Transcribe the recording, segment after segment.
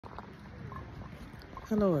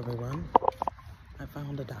Hello everyone. I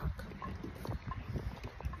found a dock.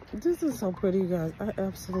 This is so pretty, you guys. I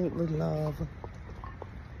absolutely love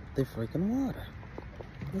the freaking water.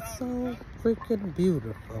 It's so freaking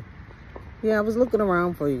beautiful. Yeah, I was looking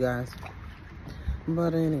around for you guys.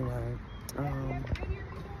 But anyway,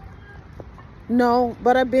 no,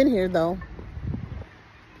 but I've been here though.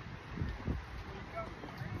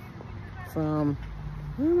 From,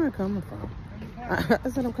 where am I coming from? I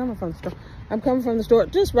said I'm coming from the store. I'm coming from the store,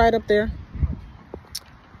 just right up there.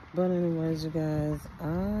 But anyways, you guys,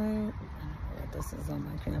 this is on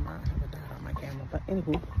my camera. I have a dot on my camera. But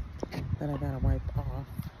anywho, that I gotta wipe off.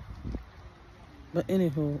 But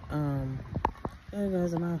anywho, yeah, you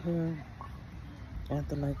guys, I'm out here at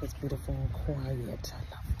the lake. It's beautiful and quiet. I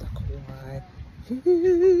love the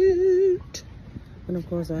quiet. And of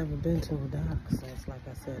course, I haven't been to a dock since, like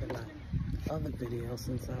I said in my other video,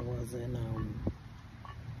 since I was in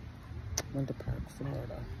Winter Park,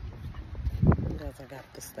 Florida. Because I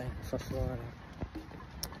got this thing for Florida.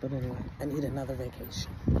 But anyway, I need another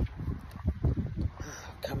vacation.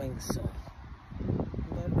 Coming soon.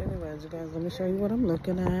 But anyways, you guys, let me show you what I'm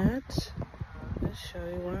looking at. Let's show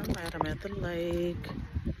you where I'm at. I'm at the lake.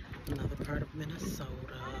 Another part of Minnesota.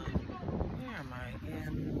 Where am I?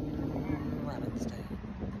 In Robinstown.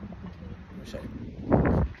 Let me show you.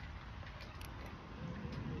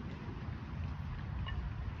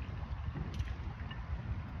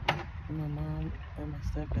 My mom and my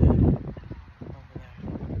stepdad over there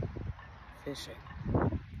fishing.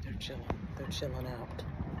 They're chilling. They're chilling out.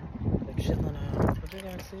 They're chilling out. But you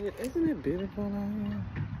guys see it? Isn't it beautiful out here?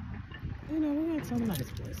 You know, we got some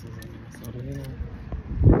nice places in Minnesota, you know,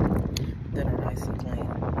 that are nice and clean.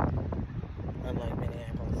 Unlike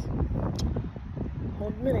Minneapolis.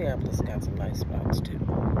 Well, Minneapolis got some nice spots too. You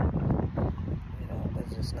know,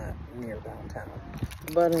 it's just not near downtown.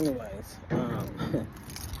 But anyways,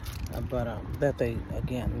 that they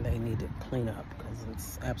need to clean up because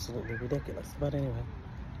it's absolutely ridiculous. But anyway,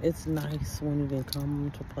 it's nice when you can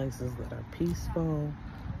come to places that are peaceful,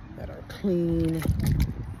 that are clean,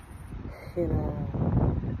 you know.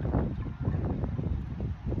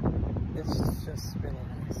 It's just really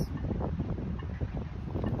nice.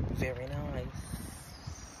 Very nice.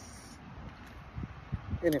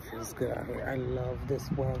 And it feels good out here. I love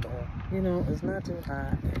this weather. You know, it's not too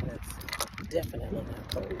hot and it's definitely not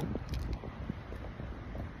cold.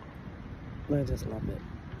 I just love it.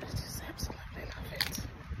 I just absolutely love it.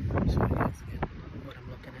 I'll show you guys again what I'm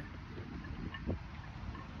looking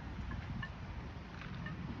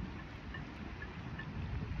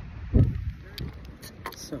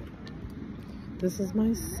at. So, this is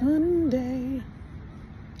my Sunday.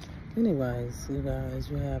 Anyways, you guys,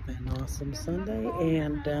 you have an awesome Sunday.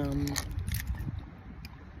 And,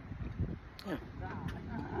 yeah.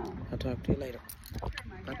 I'll talk to you later.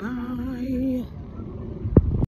 Bye-bye.